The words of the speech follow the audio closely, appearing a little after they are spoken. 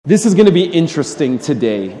This is going to be interesting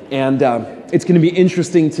today, and it's going to be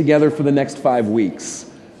interesting together for the next 5 weeks.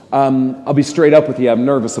 I'll be straight up with you, I'm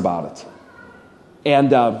nervous about it.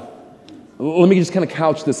 And let me just kind of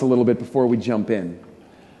couch this a little bit before we jump in.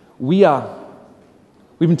 We've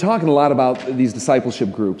been talking a lot about these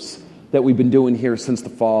discipleship groups that we've been doing here since the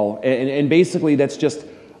fall, and basically that's just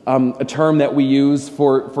a term that we use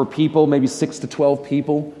for people, maybe 6 to 12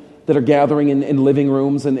 people, that are gathering in living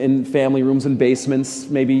rooms and in family rooms and basements,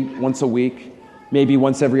 maybe once a week, maybe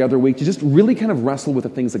once every other week, to just really kind of wrestle with the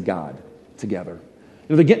things of God together. You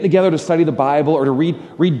know, they're getting together to study the Bible or to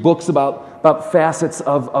read books about facets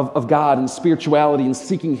of God and spirituality and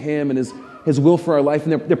seeking Him and His will for our life,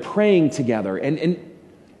 and they're praying together. And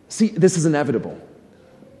see, this is inevitable.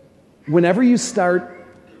 Whenever you start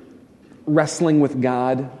wrestling with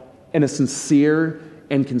God in a sincere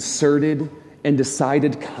and concerted and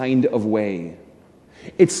decided kind of way,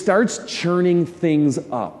 it starts churning things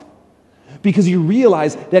up because you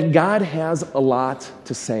realize that God has a lot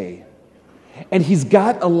to say. And He's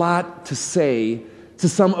got a lot to say to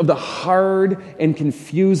some of the hard and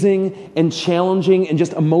confusing and challenging and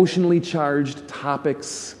just emotionally charged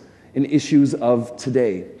topics and issues of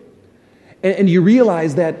today. And you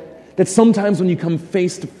realize that sometimes when you come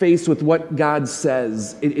face to face with what God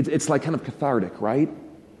says, it's like kind of cathartic, right?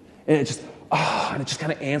 And it just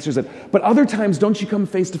kind of answers it. But other times, don't you come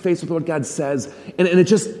face to face with what God says, and it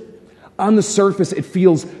just, on the surface, it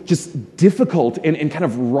feels just difficult and kind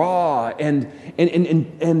of raw, and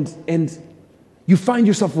you find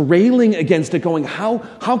yourself railing against it, going,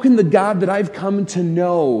 how can the God that I've come to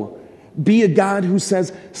know be a God who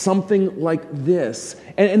says something like this?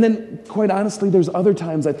 And then, quite honestly, there's other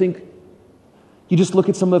times I think you just look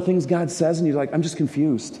at some of the things God says, and you're like, I'm just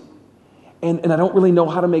confused. And I don't really know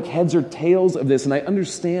how to make heads or tails of this, and I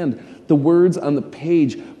understand the words on the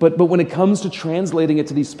page, but when it comes to translating it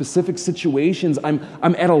to these specific situations, I'm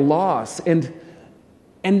at a loss. And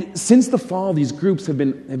since the fall, these groups have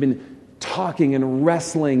been talking and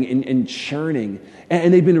wrestling and churning,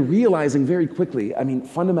 and they've been realizing very quickly, I mean,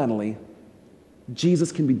 fundamentally,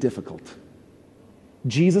 Jesus can be difficult.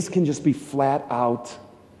 Jesus can just be flat out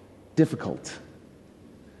difficult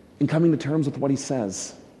in coming to terms with what He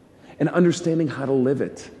says, and understanding how to live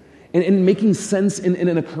it, and making sense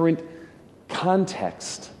in a current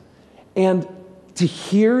context. And to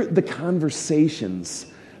hear the conversations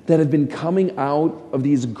that have been coming out of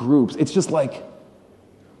these groups, it's just like,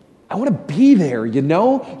 I want to be there, you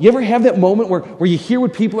know? You ever have that moment where you hear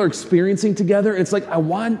what people are experiencing together, and it's like, I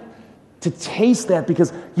want to taste that,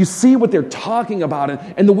 because you see what they're talking about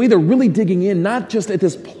and the way they're really digging in, not just at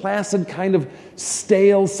this placid kind of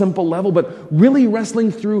stale, simple level, but really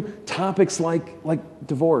wrestling through topics like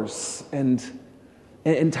divorce and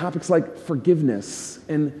topics like forgiveness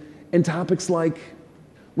and topics like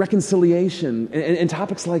reconciliation and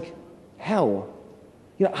topics like hell.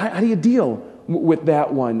 You know, how do you deal with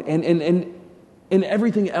that one and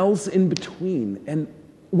everything else in between? And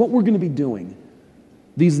what we're going to be doing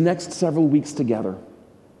these next several weeks together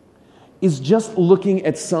is just looking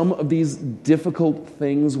at some of these difficult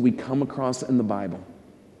things we come across in the Bible,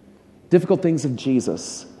 difficult things of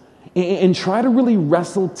Jesus, and try to really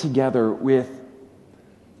wrestle together with,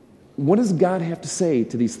 what does God have to say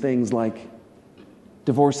to these things like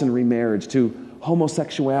divorce and remarriage, to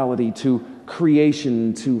homosexuality, to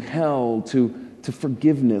creation, to hell, to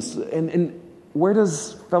forgiveness, and where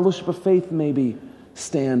does fellowship of faith maybe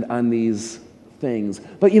stand on these things?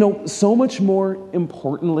 But, you know, so much more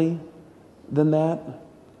importantly than that,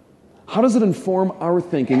 how does it inform our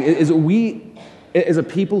thinking? Is we, as a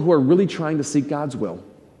people who are really trying to seek God's will,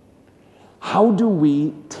 how do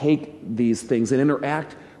we take these things and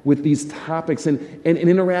interact with these topics and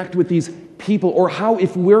interact with these people? Or how,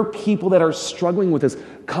 if we're people that are struggling with this,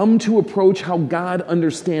 come to approach how God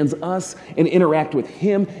understands us and interact with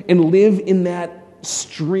Him and live in that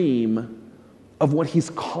stream of what He's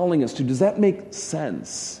calling us to? Does that make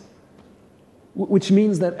sense? Which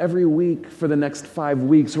means that every week for the next 5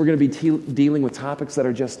 weeks, we're going to be dealing with topics that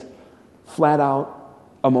are just flat out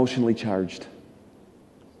emotionally charged,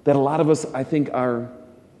 that a lot of us, I think, are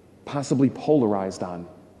possibly polarized on,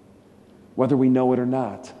 whether we know it or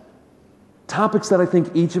not. Topics that I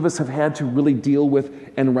think each of us have had to really deal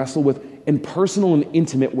with and wrestle with in personal and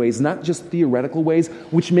intimate ways, not just theoretical ways,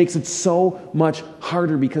 which makes it so much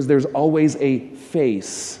harder because there's always a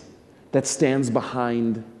face that stands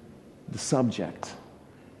behind the subject.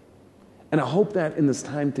 And I hope that in this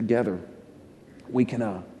time together, we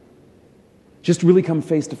can just really come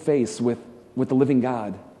face to face with the living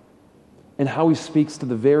God and how He speaks to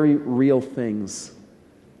the very real things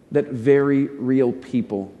that very real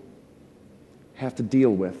people have to deal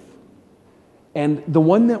with. And the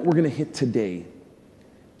one that we're going to hit today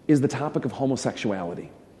is the topic of homosexuality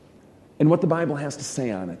and what the Bible has to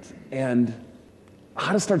say on it, and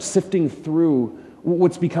how to start sifting through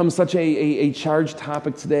what's become such a charged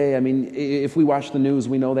topic today. I mean, if we watch the news,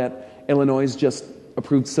 we know that Illinois just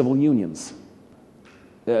approved civil unions.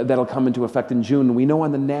 That'll come into effect in June. We know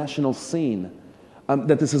on the national scene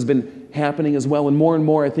that this has been happening as well. And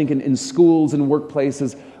more, I think, in schools and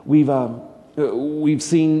workplaces, we've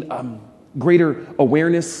seen greater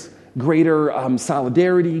awareness, greater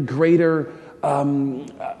solidarity, greater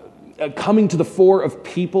coming to the fore of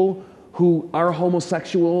people who are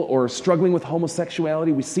homosexual or struggling with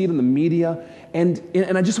homosexuality. We see it in the media. And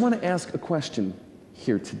I just want to ask a question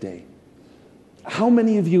here today. How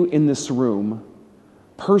many of you in this room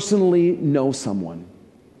personally know someone,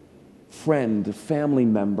 friend, family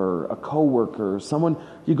member, a coworker, someone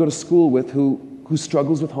you go to school with who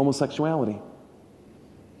struggles with homosexuality?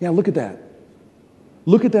 Yeah, look at that.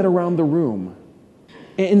 Look at that around the room.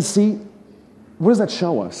 And see, what does that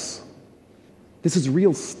show us? This is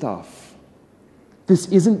real stuff. This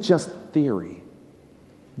isn't just theory.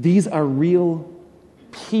 These are real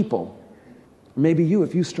people. Maybe you,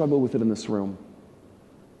 if you struggle with it in this room,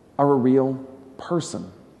 are a real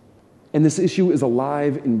person. And this issue is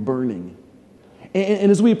alive and burning.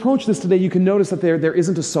 And as we approach this today, you can notice that there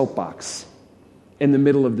isn't a soapbox in the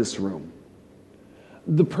middle of this room.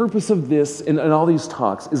 The purpose of this and all these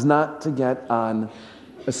talks is not to get on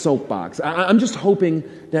a soapbox. I'm just hoping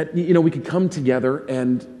that we could come together,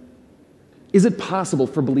 and is it possible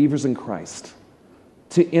for believers in Christ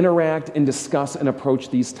to interact and discuss and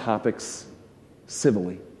approach these topics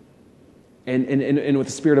civilly and with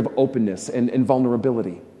a spirit of openness and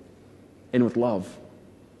vulnerability and with love?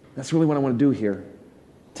 That's really what I want to do here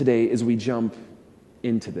today as we jump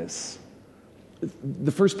into this.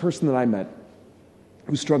 The first person that I met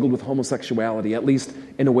who struggled with homosexuality, at least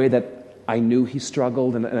in a way that I knew he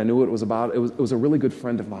struggled and I knew what it was about, it was a really good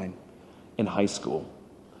friend of mine in high school.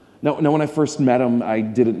 Now, when I first met him, I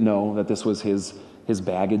didn't know that this was his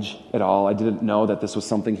baggage at all. I didn't know that this was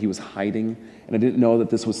something he was hiding, and I didn't know that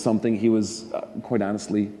this was something he was, quite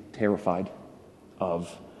honestly, terrified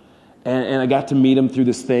of. And I got to meet him through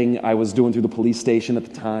this thing I was doing through the police station at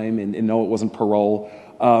the time, and no, it wasn't parole.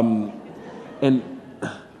 And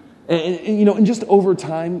just over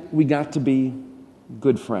time, we got to be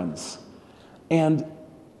good friends. And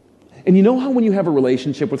you know how when you have a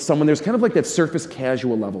relationship with someone, there's kind of like that surface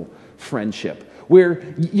casual level friendship,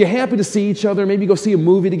 where you're happy to see each other, maybe go see a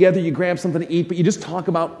movie together, you grab something to eat, but you just talk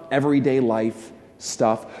about everyday life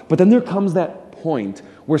stuff. But then there comes that point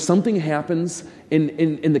where something happens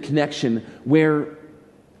in the connection where,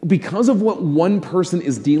 because of what one person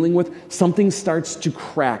is dealing with, something starts to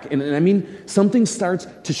crack. And I mean, something starts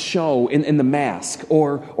to show in the mask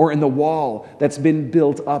or in the wall that's been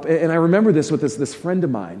built up. And I remember this with this friend of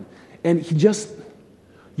mine. And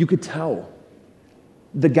you could tell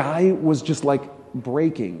the guy was just like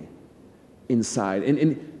breaking inside.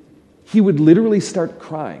 And he would literally start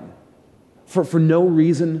crying for no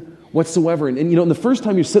reason whatsoever. And the first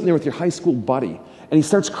time you're sitting there with your high school buddy and he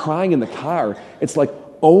starts crying in the car, it's like,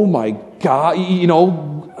 oh my God,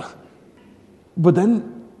 But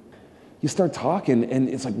then you start talking and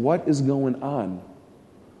it's like, what is going on?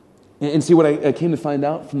 And see, what I came to find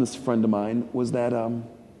out from this friend of mine was that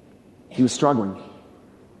he was struggling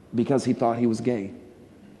because he thought he was gay.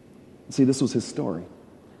 See, this was his story.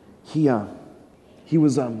 He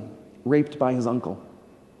was raped by his uncle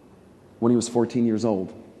when he was 14 years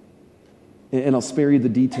old. And I'll spare you the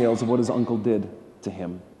details of what his uncle did to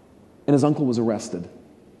him. And his uncle was arrested.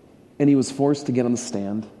 And he was forced to get on the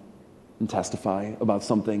stand and testify about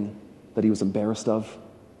something that he was embarrassed of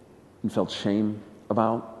and felt shame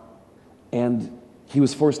about. And he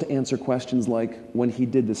was forced to answer questions like, when he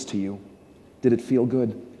did this to you, did it feel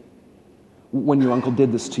good? When your uncle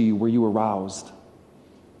did this to you, were you aroused?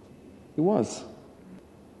 He was.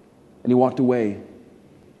 And he walked away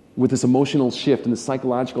with this emotional shift and this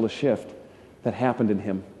psychological shift that happened in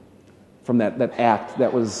him from that act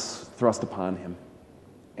that was thrust upon him.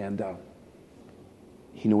 And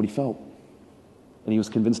he knew what he felt. And he was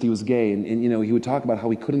convinced he was gay. And he would talk about how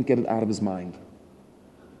he couldn't get it out of his mind.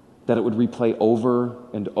 That it would replay over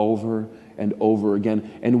and over and over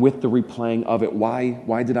again. And with the replaying of it,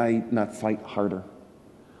 why did I not fight harder?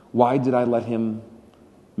 Why did I let him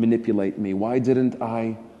manipulate me? Why did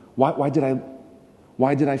I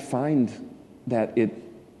find that it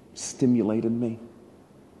stimulated me?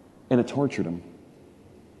 And it tortured him.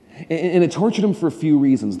 And it tortured him for a few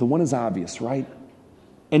reasons. The one is obvious, right?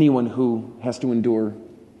 Anyone who has to endure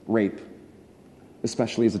rape,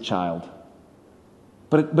 especially as a child,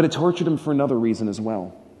 But it tortured him for another reason as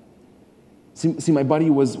well. See, my buddy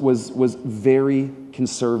was very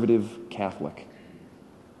conservative Catholic,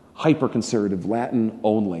 hyper-conservative, Latin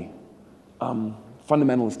only,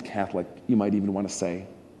 fundamentalist Catholic, you might even want to say.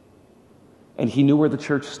 And he knew where the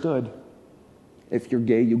church stood. If you're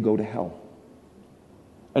gay, you go to hell.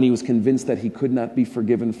 And he was convinced that he could not be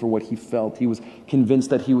forgiven for what he felt. He was convinced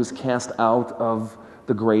that he was cast out of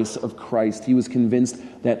the grace of Christ. He was convinced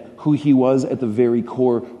that who he was at the very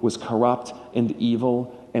core was corrupt and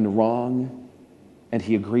evil and wrong, and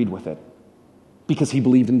he agreed with it because he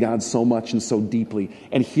believed in God so much and so deeply.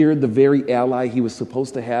 And here, the very ally he was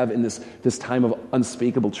supposed to have in this time of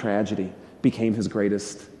unspeakable tragedy became his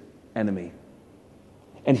greatest enemy.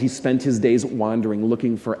 And he spent his days wandering,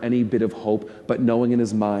 looking for any bit of hope, but knowing in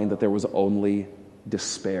his mind that there was only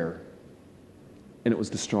despair, and it was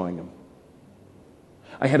destroying him.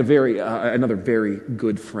 I had another very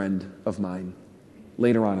good friend of mine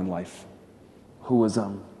later on in life who was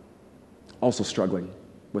also struggling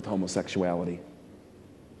with homosexuality.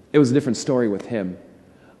 It was a different story with him.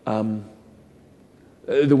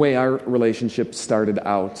 The way our relationship started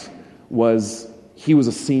out was he was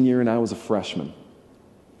a senior and I was a freshman.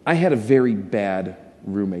 I had a very bad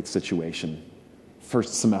roommate situation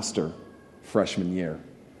first semester, freshman year.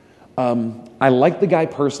 I liked the guy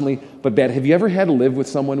personally, but bad. Have you ever had to live with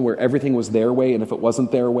someone where everything was their way, and if it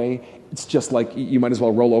wasn't their way, it's just like you might as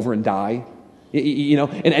well roll over and die?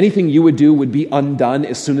 And anything you would do would be undone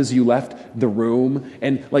as soon as you left the room.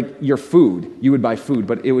 And like your food, you would buy food,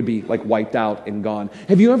 but it would be like wiped out and gone.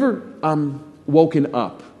 Have you ever woken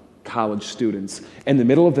up, college students, in the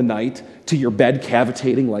middle of the night to your bed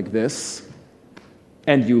cavitating like this,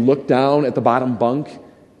 and you look down at the bottom bunk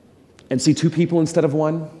and see two people instead of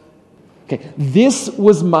one? Okay, this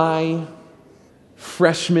was my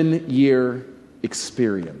freshman year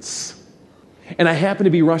experience. And I happened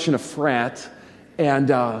to be rushing a frat and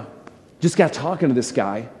just got talking to this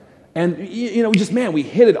guy. And, we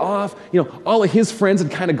hit it off. All of his friends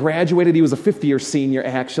had kind of graduated. He was a fifth-year senior,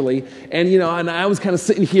 actually. And, and I was kind of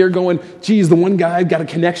sitting here going, geez, the one guy I got a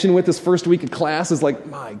connection with this first week of class is like,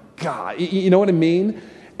 my God, you know what I mean?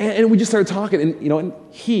 And we just started talking, and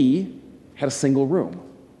he had a single room.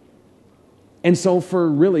 And so for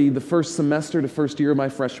really the first semester to first year of my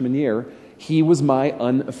freshman year, he was my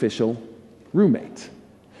unofficial roommate.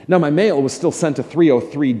 Now, my mail was still sent to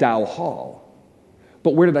 303 Dow Hall.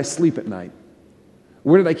 But where did I sleep at night?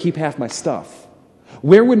 Where did I keep half my stuff?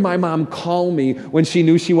 Where would my mom call me when she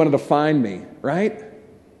knew she wanted to find me, right?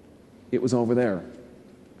 It was over there.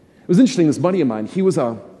 It was interesting, this buddy of mine, he was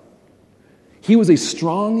a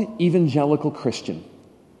strong evangelical Christian.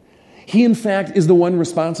 He, in fact, is the one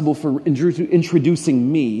responsible for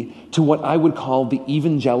introducing me to what I would call the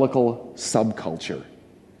evangelical subculture.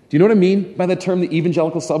 Do you know what I mean by that term, the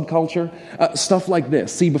evangelical subculture? Stuff like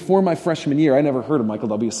this. See, before my freshman year, I never heard of Michael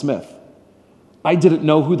W. Smith. I didn't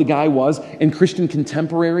know who the guy was, and Christian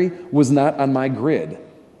Contemporary was not on my grid.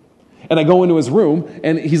 And I go into his room,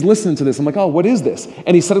 and he's listening to this. I'm like, oh, what is this?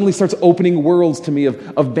 And he suddenly starts opening worlds to me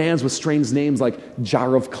of bands with strange names like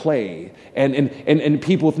Jar of Clay, and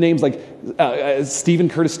people with names like Stephen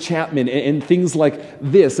Curtis Chapman, and things like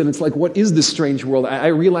this. And it's like, what is this strange world? I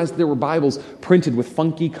realized there were Bibles printed with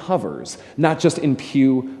funky covers, not just in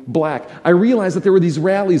pew black. I realized that there were these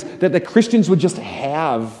rallies that Christians would just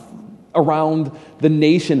have around the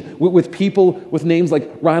nation with people with names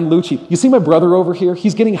like Ron Lucci. You see my brother over here?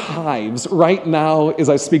 He's getting hives right now as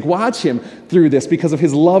I speak. Watch him through this because of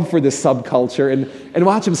his love for this subculture, and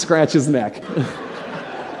watch him scratch his neck.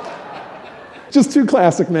 Just too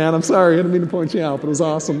classic, man. I'm sorry. I didn't mean to point you out, but it was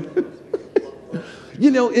awesome.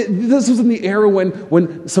 This was in the era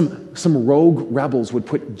when some rogue rebels would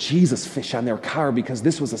put Jesus fish on their car because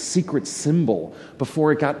this was a secret symbol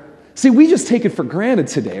before it got... See, we just take it for granted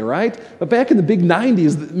today, right? But back in the big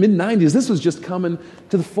 90s, the mid-90s, this was just coming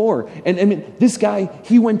to the fore. And I mean, this guy,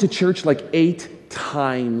 he went to church like 8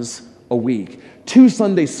 times a week. 2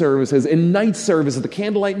 Sunday services and night services, the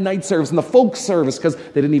candlelight night service and the folk service, because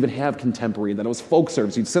they didn't even have contemporary then. It was folk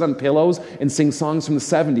service. You'd sit on pillows and sing songs from the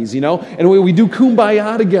 70s, And we do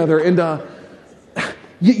Kumbaya together. And,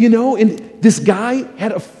 and this guy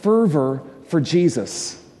had a fervor for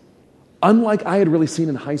Jesus. Unlike I had really seen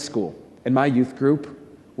in high school, in my youth group,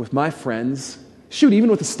 with my friends,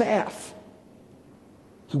 even with the staff.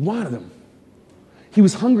 He wanted him. He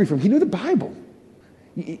was hungry for him. He knew the Bible.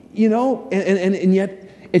 And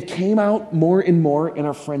yet it came out more and more in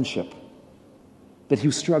our friendship that he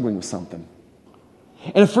was struggling with something.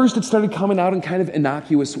 And at first it started coming out in kind of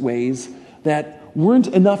innocuous ways that weren't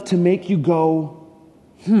enough to make you go,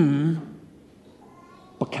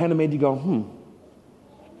 but kind of made you go,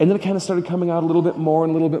 And then it kind of started coming out a little bit more and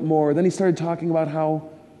a little bit more. Then he started talking about how,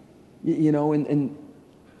 in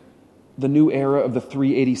the new era of the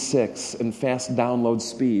 386 and fast download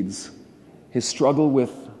speeds, his struggle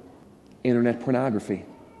with internet pornography.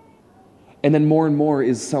 And then more and more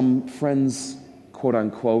is some friends, quote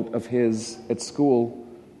unquote, of his at school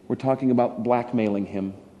were talking about blackmailing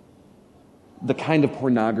him. The kind of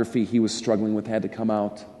pornography he was struggling with had to come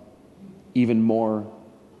out even more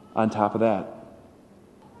on top of that.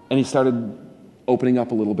 And he started opening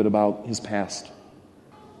up a little bit about his past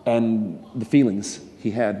and the feelings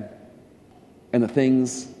he had and the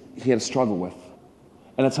things he had to struggle with.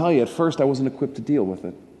 And I tell you, at first I wasn't equipped to deal with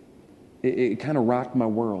it. It kind of rocked my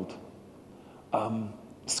world.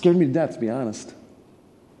 Scared me to death, to be honest,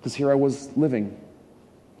 because here I was living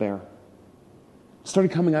there.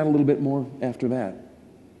 Started coming out a little bit more after that.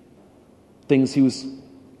 Things he was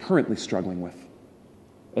currently struggling with,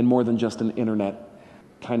 and more than just an internet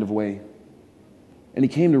kind of way. And he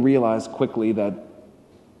came to realize quickly that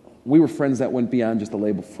we were friends that went beyond just the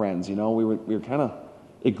label friends. We were kind of,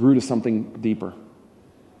 it grew to something deeper.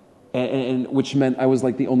 And which meant I was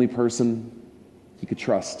like the only person he could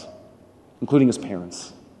trust, including his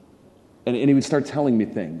parents. And he would start telling me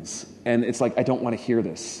things. And it's like, I don't want to hear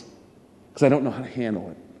this because I don't know how to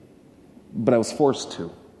handle it. But I was forced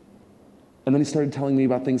to. And then he started telling me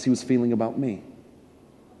about things he was feeling about me.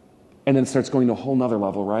 And then it starts going to a whole nother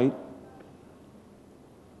level, right?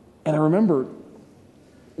 And I remember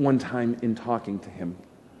one time in talking to him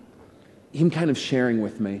kind of sharing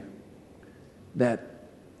with me that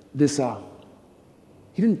this,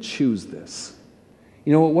 he didn't choose this.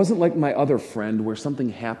 It wasn't like my other friend where something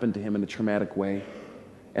happened to him in a traumatic way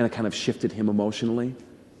and it kind of shifted him emotionally.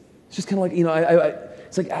 It's just kind of like,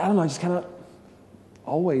 it's like, I don't know, I just kind of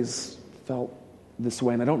always felt this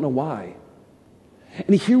way and I don't know why.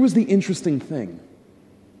 And here was the interesting thing.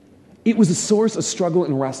 It was a source of struggle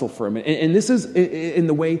and wrestle for him. And this is in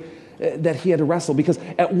the way that he had to wrestle, because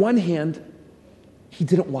at one hand, he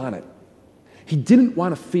didn't want it. He didn't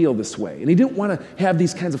want to feel this way. And he didn't want to have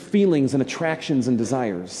these kinds of feelings and attractions and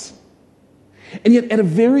desires. And yet, at a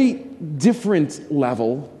very different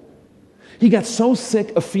level, he got so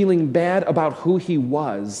sick of feeling bad about who he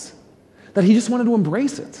was that he just wanted to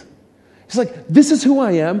embrace it. He's like, this is who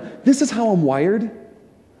I am. This is how I'm wired.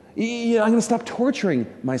 I'm going to stop torturing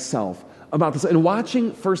myself about this. And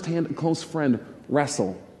watching firsthand a close friend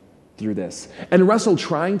wrestle through this. And wrestle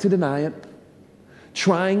trying to deny it,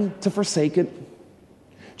 trying to forsake it,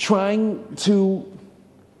 trying to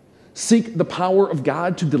seek the power of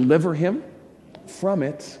God to deliver him from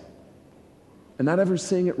it, and not ever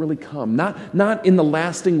seeing it really come. Not in the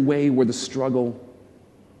lasting way where the struggle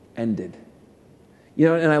ended.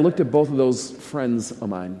 And I looked at both of those friends of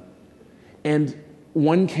mine, and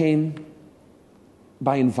one came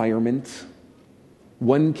by environment.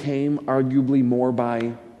 One came arguably more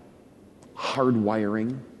by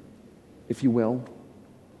hardwiring, if you will.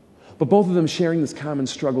 But both of them sharing this common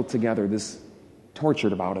struggle together, this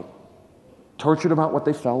tortured about it. Tortured about what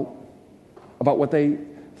they felt, about what they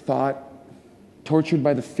thought, tortured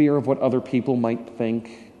by the fear of what other people might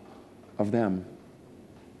think of them.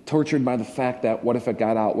 Tortured by the fact that, what if it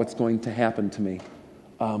got out? What's going to happen to me?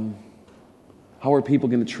 How are people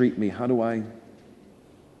going to treat me? How do I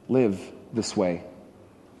live this way?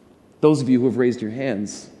 Those of you who have raised your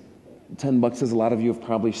hands, $10 says a lot of you have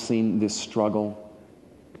probably seen this struggle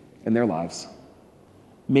in their lives.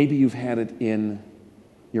 Maybe you've had it in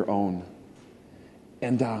your own.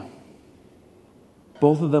 And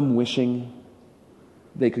both of them wishing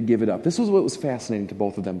they could give it up. This was what was fascinating to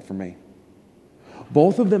both of them for me.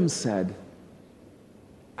 Both of them said,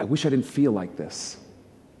 I wish I didn't feel like this,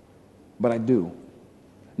 but I do.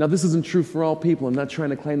 Now, this isn't true for all people. I'm not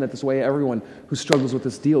trying to claim that this way everyone who struggles with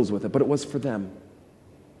this deals with it, but it was for them.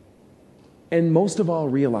 And most of all,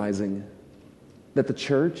 realizing that the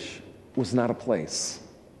church was not a place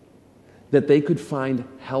that they could find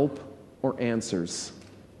help or answers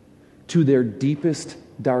to their deepest,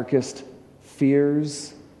 darkest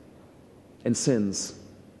fears and sins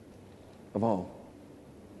of all.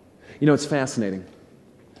 It's fascinating.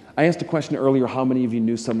 I asked a question earlier, how many of you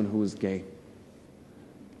knew someone who was gay?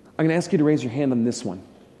 I'm going to ask you to raise your hand on this one.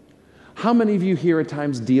 How many of you here at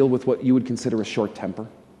times deal with what you would consider a short temper?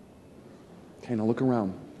 Okay, now look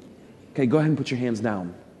around. Okay, go ahead and put your hands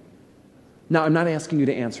down. Now, I'm not asking you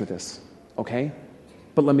to answer this, okay?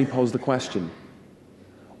 But let me pose the question.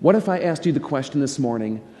 What if I asked you the question this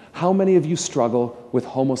morning, how many of you struggle with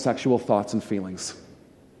homosexual thoughts and feelings?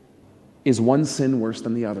 Is one sin worse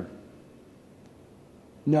than the other?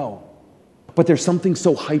 No. But there's something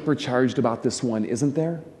so hypercharged about this one, isn't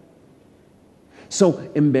there?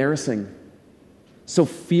 so embarrassing, so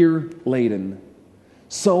fear-laden,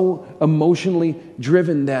 so emotionally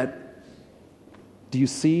driven that, do you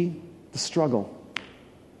see the struggle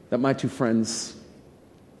that my two friends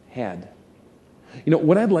had? You know,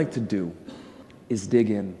 what I'd like to do is dig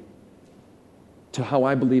in to how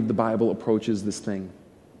I believe the Bible approaches this thing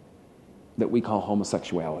that we call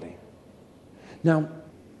homosexuality. Now,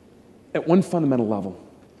 at one fundamental level,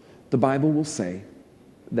 the Bible will say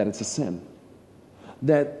that it's a sin.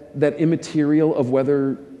 That immaterial of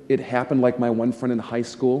whether it happened like my one friend in high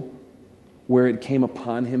school, where it came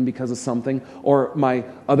upon him because of something, or my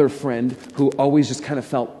other friend who always just kind of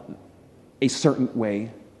felt a certain way.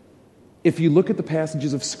 If you look at the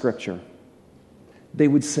passages of Scripture, they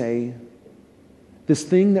would say this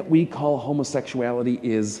thing that we call homosexuality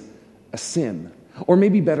is a sin. Or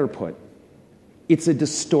maybe better put, it's a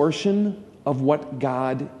distortion of what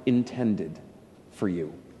God intended for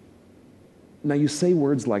you. Now you say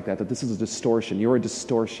words like that this is a distortion. You're a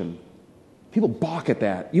distortion. People balk at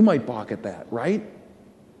that. You might balk at that, right?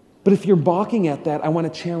 But if you're balking at that, I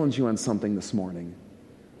want to challenge you on something this morning.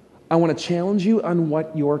 I want to challenge you on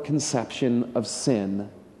what your conception of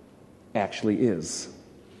sin actually is.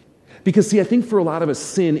 Because, see, I think for a lot of us,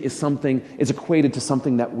 sin is equated to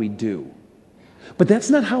something that we do. But that's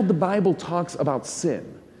not how the Bible talks about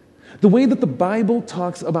sin. The way that the Bible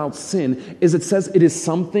talks about sin is it says it is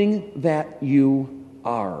something that you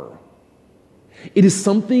are. It is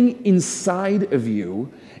something inside of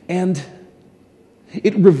you, and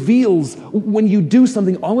it reveals, when you do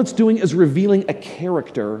something, all it's doing is revealing a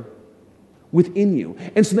character within you.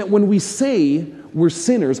 And so that when we say we're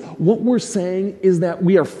sinners, what we're saying is that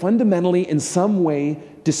we are fundamentally in some way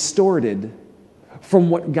distorted from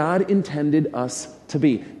what God intended us to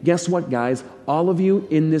be. Guess what, guys? All of you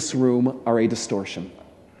in this room are a distortion.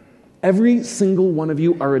 Every single one of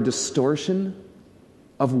you are a distortion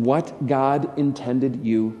of what God intended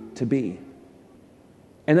you to be.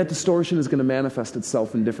 And that distortion is going to manifest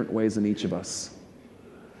itself in different ways in each of us.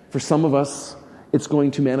 For some of us, it's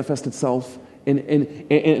going to manifest itself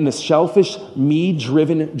in a selfish,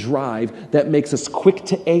 me-driven drive that makes us quick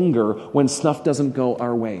to anger when stuff doesn't go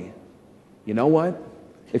our way. You know what?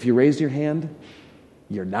 If you raised your hand,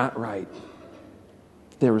 you're not right.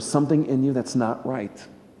 There is something in you that's not right.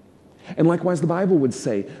 And likewise, the Bible would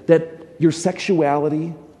say that your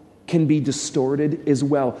sexuality can be distorted as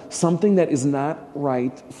well. Something that is not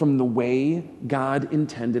right from the way God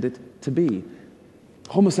intended it to be.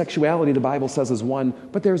 Homosexuality, the Bible says, is one,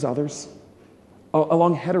 but there's others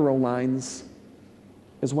along hetero lines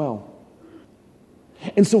as well.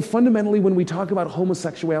 And so fundamentally, when we talk about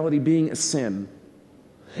homosexuality being a sin,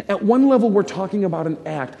 at one level we're talking about an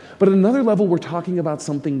act, but at another level we're talking about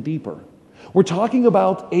something deeper. We're talking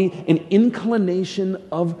about an inclination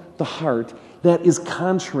of the heart that is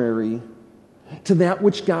contrary to that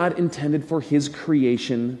which God intended for His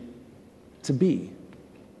creation to be.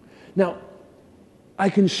 Now, I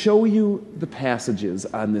can show you the passages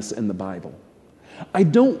on this in the Bible. I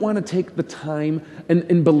don't want to take the time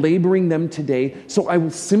in belaboring them today, so I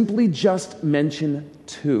will simply just mention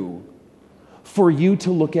two for you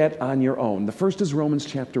to look at on your own. The first is Romans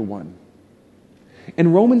chapter 1.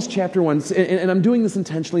 In Romans chapter 1, and I'm doing this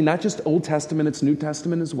intentionally, not just Old Testament, it's New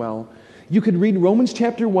Testament as well. You could read Romans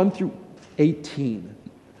chapter 1 through 18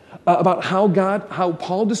 about how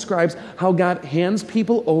Paul describes how God hands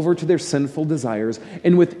people over to their sinful desires.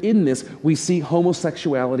 And within this, we see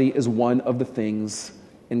homosexuality as one of the things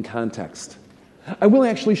in context. I will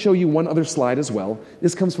actually show you one other slide as well.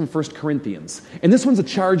 This comes from 1 Corinthians. And this one's a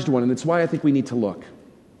charged one, and it's why I think we need to look.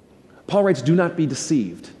 Paul writes, "Do not be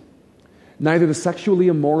deceived. Neither the sexually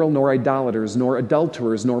immoral, nor idolaters, nor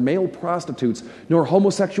adulterers, nor male prostitutes, nor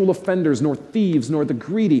homosexual offenders, nor thieves, nor the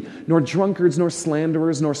greedy, nor drunkards, nor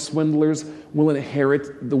slanderers, nor swindlers will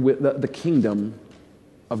inherit the kingdom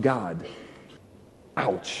of God."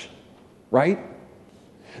 Ouch. Right?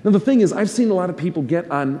 Now the thing is, I've seen a lot of people get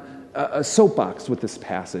on a soapbox with this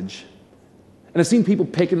passage. And I've seen people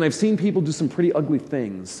pick it, and I've seen people do some pretty ugly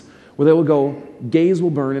things where they will go, gays will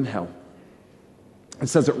burn in hell. It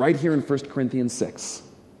says it right here in 1 Corinthians 6.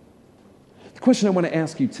 The question I want to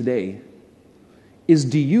ask you today is,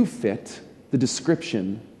 do you fit the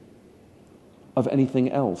description of anything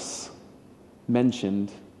else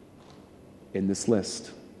mentioned in this list?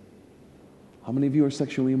 How many of you are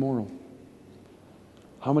sexually immoral?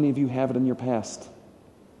 How many of you have it in your past?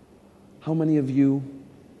 How many of you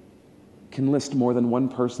can list more than one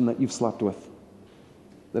person that you've slept with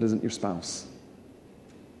that isn't your spouse?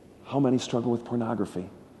 How many struggle with pornography?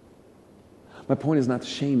 My point is not to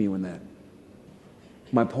shame you in that.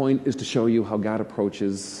 My point is to show you how God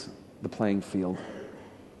approaches the playing field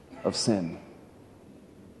of sin.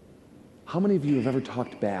 How many of you have ever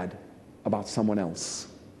talked bad about someone else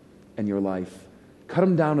in your life? Cut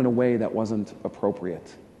them down in a way that wasn't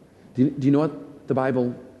appropriate. Do you know what the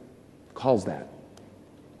Bible calls that?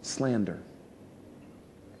 Slander.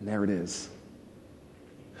 And there it is.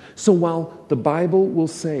 So while the Bible will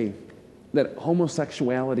say that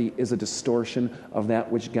homosexuality is a distortion of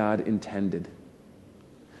that which God intended,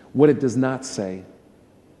 what it does not say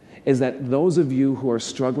is that those of you who are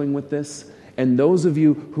struggling with this, and those of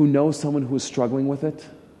you who know someone who is struggling with it,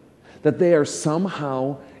 that they are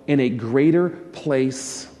somehow in a greater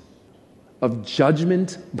place of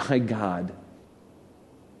judgment by God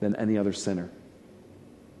than any other sinner.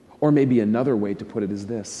 Or maybe another way to put it is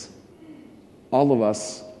this: all of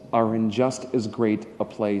us are in just as great a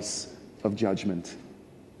place of judgment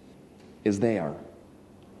as they are.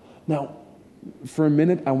 Now, for a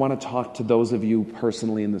minute, I want to talk to those of you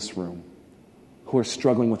personally in this room who are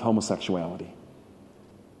struggling with homosexuality.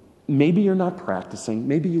 Maybe you're not practicing.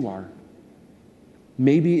 Maybe you are.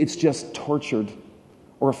 Maybe it's just tortured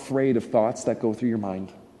or afraid of thoughts that go through your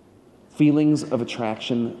mind, feelings of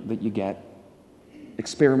attraction that you get,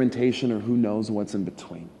 experimentation, or who knows what's in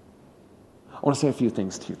between. I want to say a few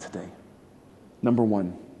things to you today. Number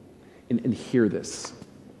one, and hear this: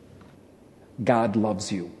 God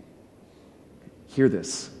loves you. Hear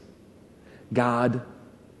this. God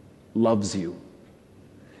loves you.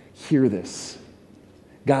 Hear this.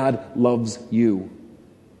 God loves you.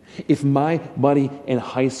 If my buddy in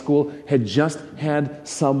high school had just had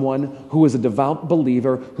someone who was a devout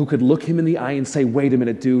believer who could look him in the eye and say, "Wait a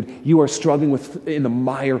minute, dude, you are struggling in the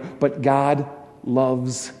mire, but God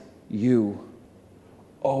loves you."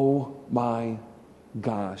 Oh my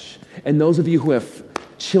gosh. And those of you who have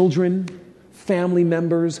children, family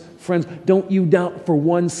members, friends, don't you doubt for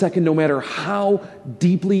 1 second, no matter how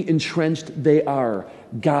deeply entrenched they are,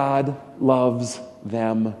 God loves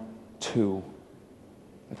them too.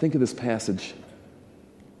 I think of this passage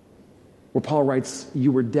where Paul writes,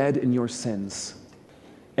 "You were dead in your sins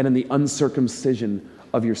and in the uncircumcision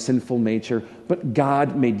of your sinful nature, but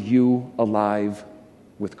God made you alive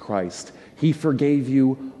with Christ. He forgave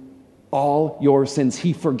you all your sins.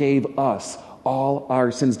 He forgave us all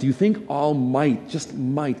our sins." Do you think all might, just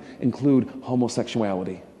might, include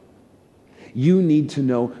homosexuality? You need to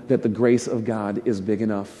know that the grace of God is big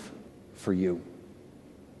enough for you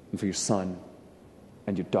and for your son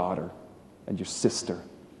and your daughter and your sister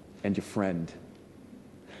and your friend.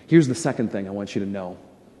 Here's the second thing I want you to know.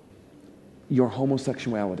 Your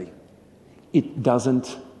homosexuality, it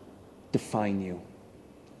doesn't define you.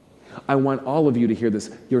 I want all of you to hear this.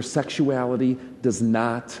 Your sexuality does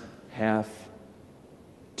not have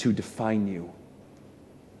to define you.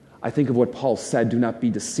 I think of what Paul said, "Do not be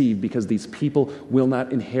deceived, because these people will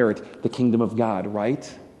not inherit the kingdom of God,"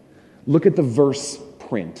 right? Look at the verse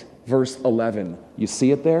print, verse 11. You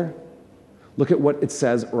see it there? Look at what it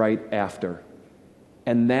says right after.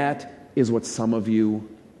 "And that is what some of you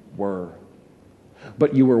were.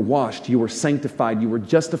 But you were washed, you were sanctified, you were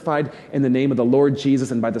justified in the name of the Lord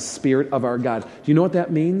Jesus and by the Spirit of our God." Do you know what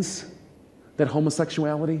that means? That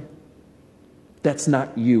homosexuality? That's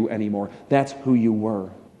not you anymore. That's who you were.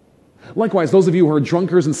 Likewise, those of you who are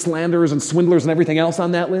drunkards and slanderers and swindlers and everything else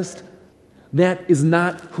on that list, that is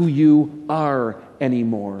not who you are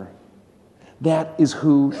anymore. That is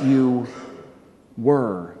who you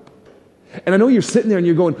were. And I know you're sitting there and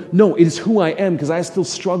you're going, "No, it is who I am because I still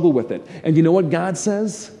struggle with it." And you know what God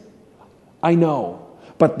says? "I know,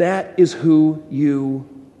 but that is who you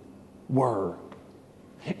were."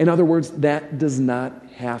 In other words, that does not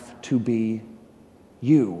have to be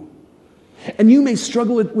you. And you may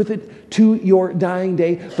struggle with it to your dying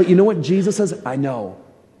day, but you know what Jesus says? "I know,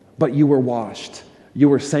 but you were washed. You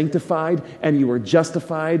were sanctified and you were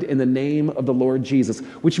justified in the name of the Lord Jesus,"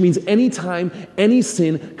 which means anytime any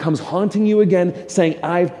sin comes haunting you again, saying,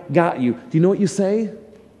 "I've got you," do you know what you say?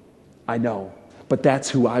 "I know, but that's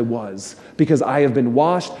who I was, because I have been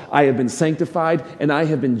washed, I have been sanctified, and I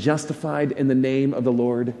have been justified in the name of the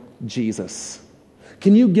Lord Jesus."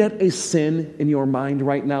 Can you get a sin in your mind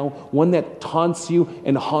right now, one that taunts you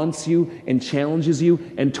and haunts you and challenges you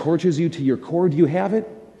and tortures you to your core? Do you have it?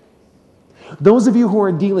 Those of you who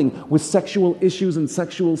are dealing with sexual issues and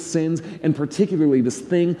sexual sins, and particularly this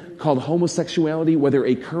thing called homosexuality, whether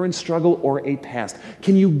a current struggle or a past,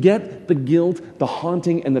 can you get the guilt, the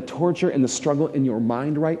haunting, and the torture and the struggle in your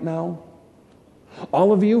mind right now?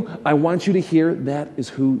 All of you, I want you to hear that is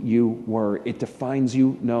who you were. It defines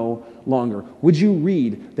you no longer. Would you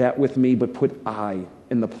read that with me, but put "I"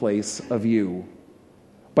 in the place of you?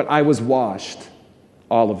 "But I was washed,"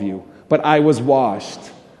 all of you. "But I was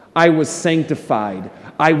washed. I was sanctified.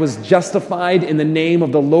 I was justified in the name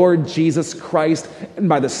of the Lord Jesus Christ and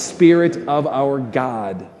by the Spirit of our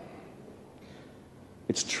God.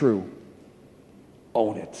 It's true.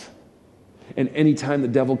 Own it. And anytime the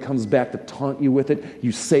devil comes back to taunt you with it,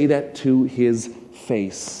 you say that to his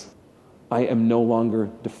face. I am no longer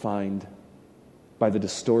defined by the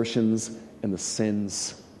distortions and the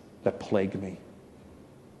sins that plague me.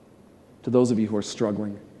 To those of you who are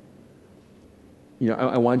struggling,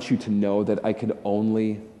 I want you to know that I could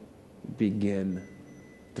only begin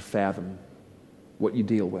to fathom what you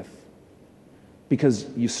deal with. Because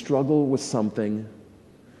you struggle with something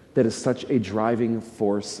that is such a driving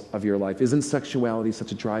force of your life. Isn't sexuality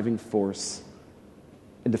such a driving force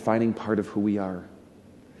and defining part of who we are?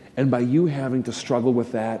 And by you having to struggle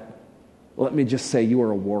with that, let me just say you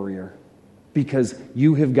are a warrior, because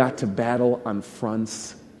you have got to battle on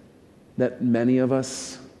fronts that many of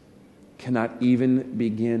us cannot even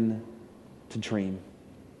begin to dream.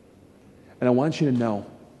 And I want you to know,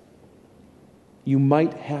 you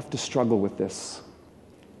might have to struggle with this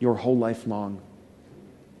your whole life long.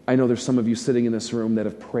 I know there's some of you sitting in this room that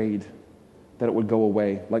have prayed that it would go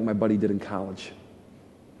away, like my buddy did in college.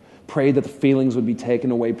 Pray that the feelings would be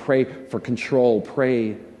taken away. Pray for control.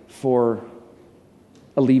 Pray for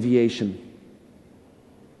alleviation.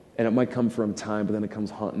 And it might come for a time, but then it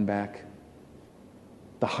comes haunting back.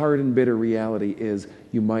 The hard and bitter reality is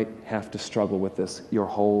you might have to struggle with this your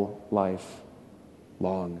whole life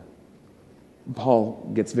long.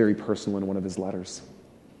 Paul gets very personal in one of his letters.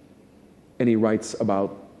 And he writes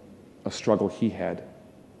about a struggle he had.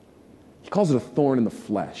 He calls it a thorn in the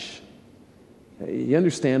flesh. You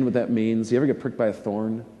understand what that means? You ever get pricked by a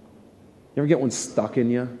thorn? You ever get one stuck in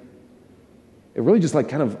you? It really just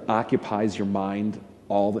kind of occupies your mind.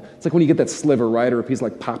 It's like when you get that sliver, right, or a piece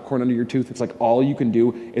of popcorn under your tooth. It's like all you can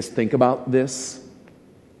do is think about this.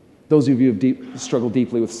 Those of you who have struggled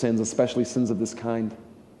deeply with sins, especially sins of this kind,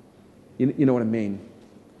 you know what I mean.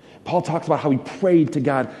 Paul talks about how he prayed to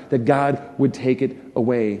God that God would take it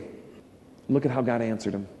away. Look at how God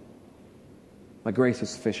answered him. My grace is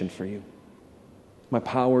sufficient for you. My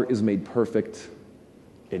power is made perfect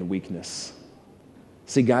in weakness.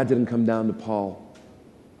 See, God didn't come down to Paul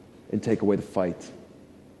and take away the fight.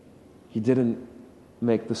 He didn't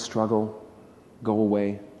make the struggle go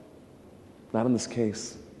away. Not in this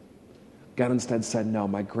case. God instead said, no,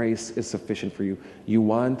 my grace is sufficient for you. You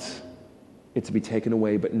want it to be taken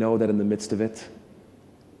away, but know that in the midst of it,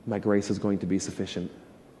 my grace is going to be sufficient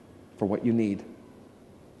for what you need,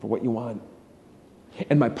 for what you want.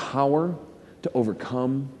 And my power to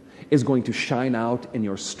overcome is going to shine out in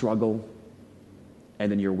your struggle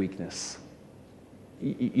and in your weakness.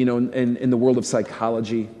 In the world of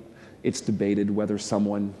psychology, it's debated whether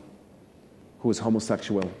someone who is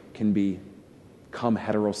homosexual can become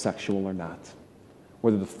heterosexual or not,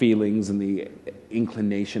 whether the feelings and the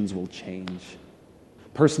inclinations will change.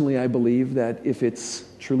 Personally, I believe that if it's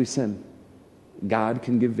truly sin, God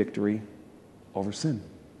can give victory over sin.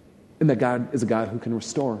 And that God is a God who can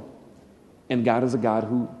restore. And God is a God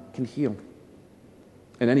who can heal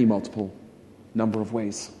in any multiple number of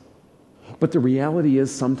ways. But the reality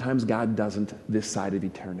is sometimes God doesn't this side of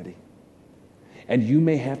eternity. And you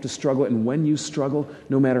may have to struggle, and when you struggle,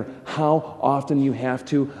 no matter how often you have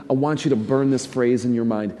to, I want you to burn this phrase in your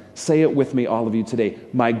mind. Say it with me, all of you, today.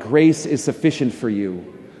 My grace is sufficient for you,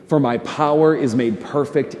 for my power is made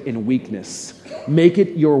perfect in weakness. Make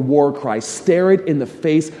it your war cry. Stare it in the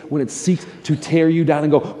face when it seeks to tear you down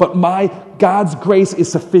and go, but my God's grace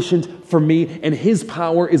is sufficient for me, and His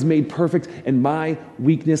power is made perfect in my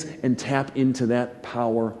weakness, and tap into that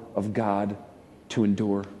power of God to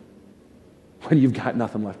endure when you've got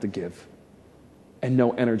nothing left to give and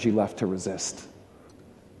no energy left to resist.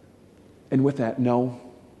 And with that, know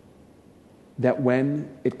that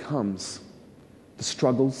when it comes, the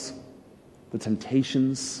struggles, the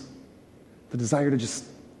temptations, the desire to just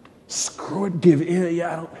screw it, give in,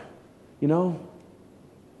 you don't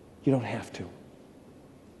have to.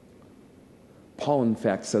 Paul, in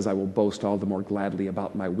fact, says, I will boast all the more gladly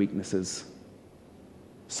about my weaknesses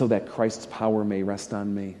so that Christ's power may rest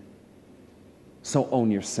on me. So own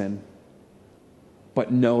your sin,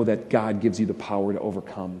 but know that God gives you the power to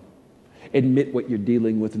overcome. Admit what you're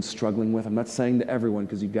dealing with and struggling with. I'm not saying to everyone,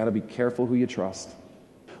 because you've got to be careful who you trust.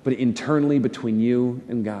 But internally, between you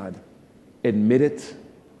and God, admit it,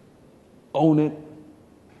 own it,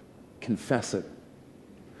 confess it,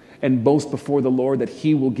 and boast before the Lord that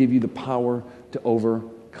He will give you the power to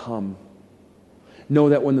overcome. Know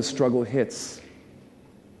that when the struggle hits,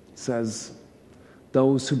 it says,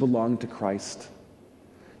 those who belong to Christ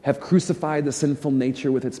have crucified the sinful nature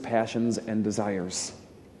with its passions and desires.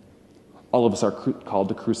 All of us are called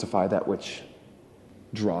to crucify that which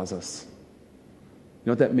draws us. You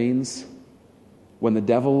know what that means? When the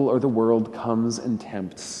devil or the world comes and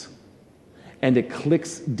tempts, and it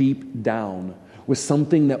clicks deep down with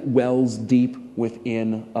something that wells deep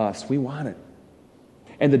within us, we want it.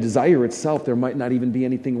 And the desire itself, there might not even be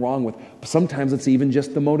anything wrong with. Sometimes it's even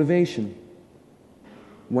just the motivation.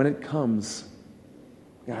 When it comes,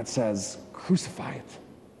 God says, crucify it.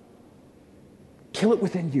 Kill it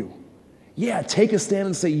within you. Yeah, take a stand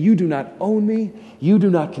and say, you do not own me. You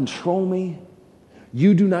do not control me.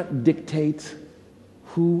 You do not dictate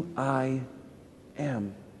who I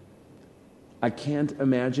am. I can't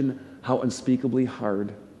imagine how unspeakably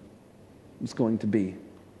hard it's going to be.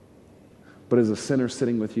 But as a sinner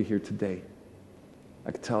sitting with you here today,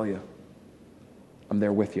 I can tell you, I'm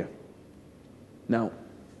there with you. Now,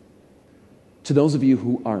 to those of you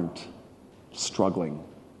who aren't struggling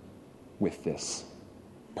with this,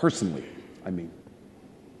 personally, I mean,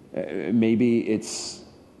 maybe it's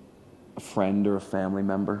a friend or a family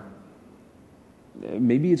member.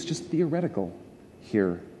 Maybe it's just theoretical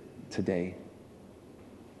here today.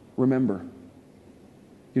 Remember,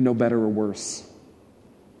 you're no better or worse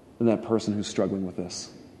than that person who's struggling with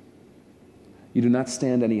this. You do not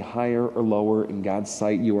stand any higher or lower in God's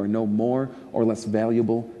sight. You are no more or less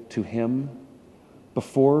valuable to Him.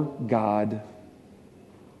 Before God,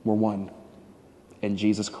 we're one. And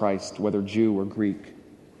Jesus Christ, whether Jew or Greek,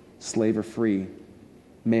 slave or free,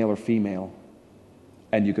 male or female,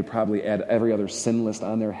 and you could probably add every other sin list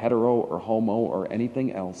on there, hetero or homo or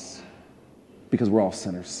anything else, because we're all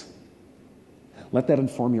sinners. Let that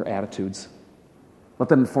inform your attitudes. Let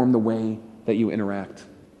that inform the way that you interact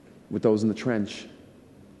with those in the trench.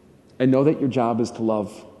 And know that your job is to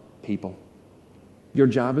love people. Your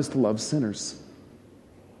job is to love sinners.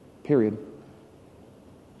 Period.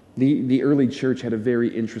 The early church had a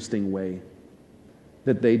very interesting way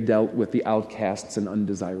that they dealt with the outcasts and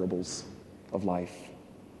undesirables of life.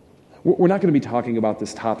 We're not going to be talking about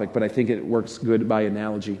this topic, but I think it works good by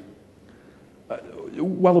analogy.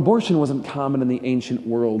 While abortion wasn't common in the ancient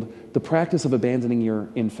world, the practice of abandoning your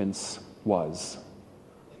infants was.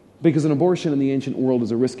 Because an abortion in the ancient world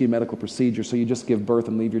is a risky medical procedure, so you just give birth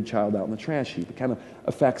and leave your child out in the trash heap. It kind of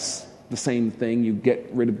affects the same thing. You get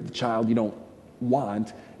rid of the child you don't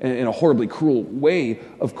want, in a horribly cruel way,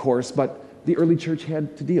 of course, but the early church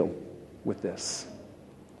had to deal with this.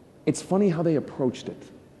 It's funny how they approached it.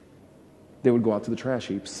 They would go out to the trash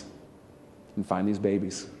heaps and find these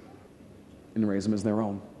babies and raise them as their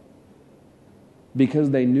own. Because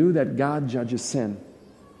they knew that God judges sin.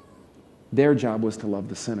 Their job was to love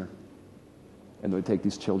the sinner. And they would take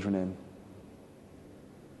these children in.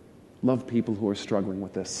 Love people who are struggling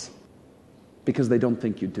with this. Because they don't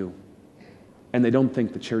think you do. And they don't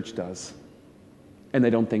think the church does. And they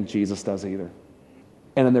don't think Jesus does either.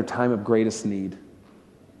 And in their time of greatest need,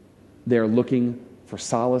 they are looking for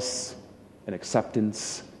solace and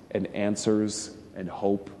acceptance and answers and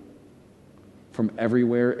hope from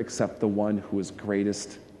everywhere except the one who is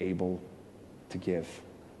greatest able to give.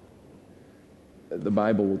 The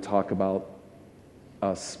Bible will talk about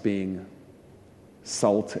us being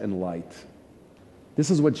salt and light. This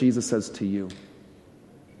is what Jesus says to you.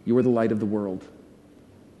 You are the light of the world.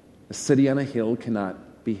 A city on a hill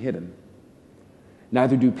cannot be hidden.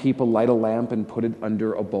 Neither do people light a lamp and put it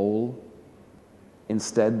under a bowl.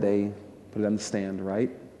 Instead, they put it on the stand, right?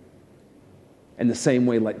 In the same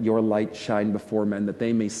way, let your light shine before men, that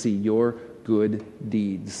they may see your good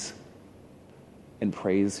deeds and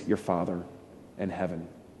praise your Father in heaven.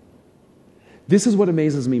 This is what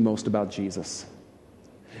amazes me most about Jesus.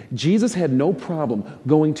 Jesus had no problem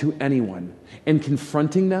going to anyone and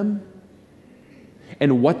confronting them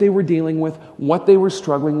and what they were dealing with, what they were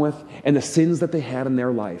struggling with, and the sins that they had in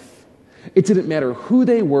their life. It didn't matter who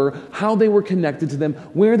they were, how they were connected to them,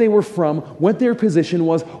 where they were from, what their position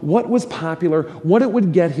was, what was popular, what it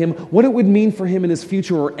would get him, what it would mean for him in his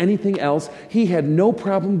future or anything else. He had no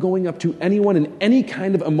problem going up to anyone in any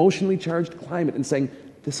kind of emotionally charged climate and saying,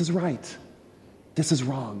 this is right, this is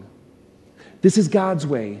wrong, this is God's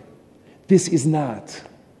way, this is not,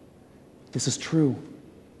 this is true,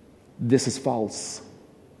 this is false,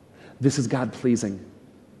 this is God-pleasing,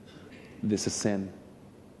 this is sin.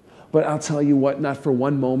 But I'll tell you what, not for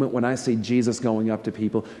one moment when I see Jesus going up to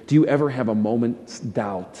people, do you ever have a moment's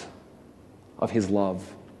doubt of his love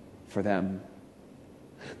for them?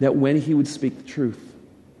 That when he would speak the truth,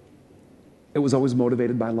 it was always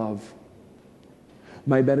motivated by love.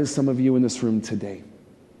 My bet is some of you in this room today,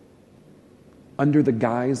 under the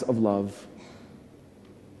guise of love,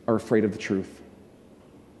 are afraid of the truth.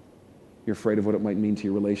 You're afraid of what it might mean to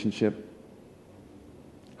your relationship,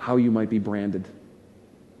 how you might be branded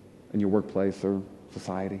in your workplace or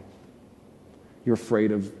society. You're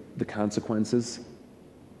afraid of the consequences,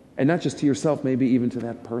 and not just to yourself, maybe even to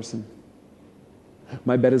that person.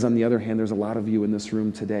 My bet is, on the other hand, there's a lot of you in this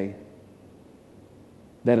room today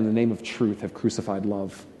that in the name of truth have crucified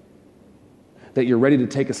love. That you're ready to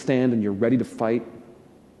take a stand and you're ready to fight,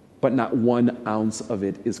 but not 1 ounce of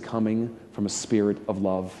it is coming from a spirit of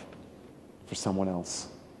love for someone else.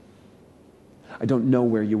 I don't know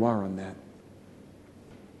where you are on that,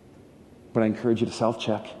 but I encourage you to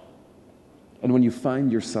self-check. And when you find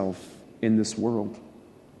yourself in this world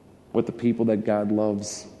with the people that God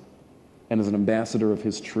loves and as an ambassador of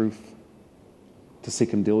his truth, to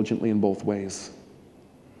seek him diligently in both ways.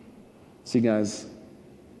 See, guys,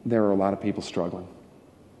 there are a lot of people struggling.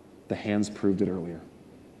 The hands proved it earlier.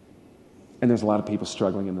 And there's a lot of people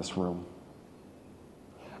struggling in this room.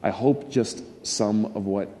 I hope just some of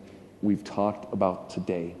what we've talked about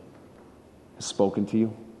today has spoken to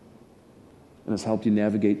you and has helped you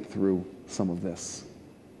navigate through some of this.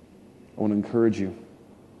 I want to encourage you,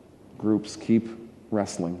 groups, keep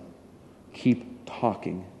wrestling, keep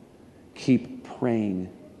talking, keep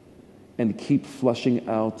praying, and keep fleshing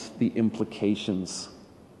out the implications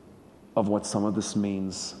of what some of this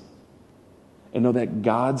means. And know that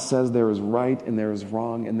God says there is right and there is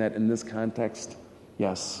wrong, and that in this context,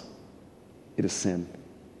 yes, it is sin.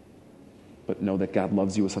 But know that God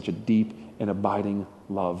loves you with such a deep and abiding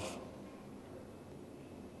love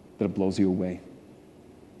that it blows you away.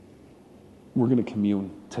 We're going to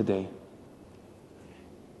commune today.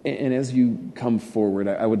 And as you come forward,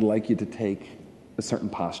 I would like you to take a certain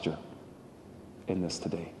posture in this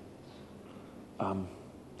today.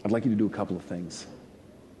 I'd like you to do a couple of things.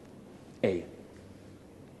 A,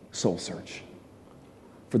 soul search.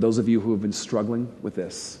 For those of you who have been struggling with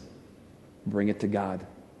this, bring it to God.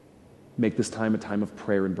 Make this time a time of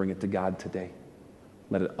prayer and bring it to God today.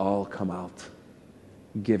 Let it all come out.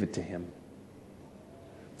 Give it to him.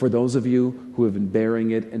 For those of you who have been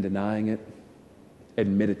bearing it and denying it,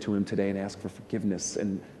 admit it to him today and ask for forgiveness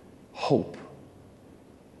and hope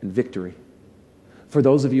and victory. For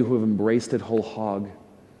those of you who have embraced it whole hog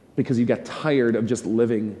because you got tired of just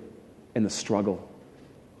living in the struggle,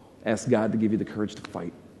 ask God to give you the courage to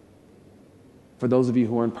fight. For those of you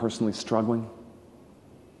who aren't personally struggling,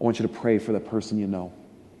 I want you to pray for the person you know,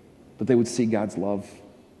 that they would see God's love,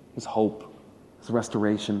 his hope, his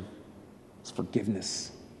restoration, his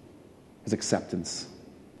forgiveness, his acceptance.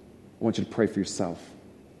 I want you to pray for yourself,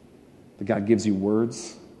 that God gives you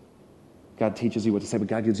words, God teaches you what to say, but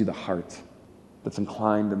God gives you the heart that's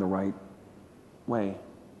inclined in the right way.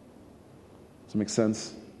 Does it make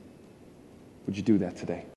sense? Would you do that today?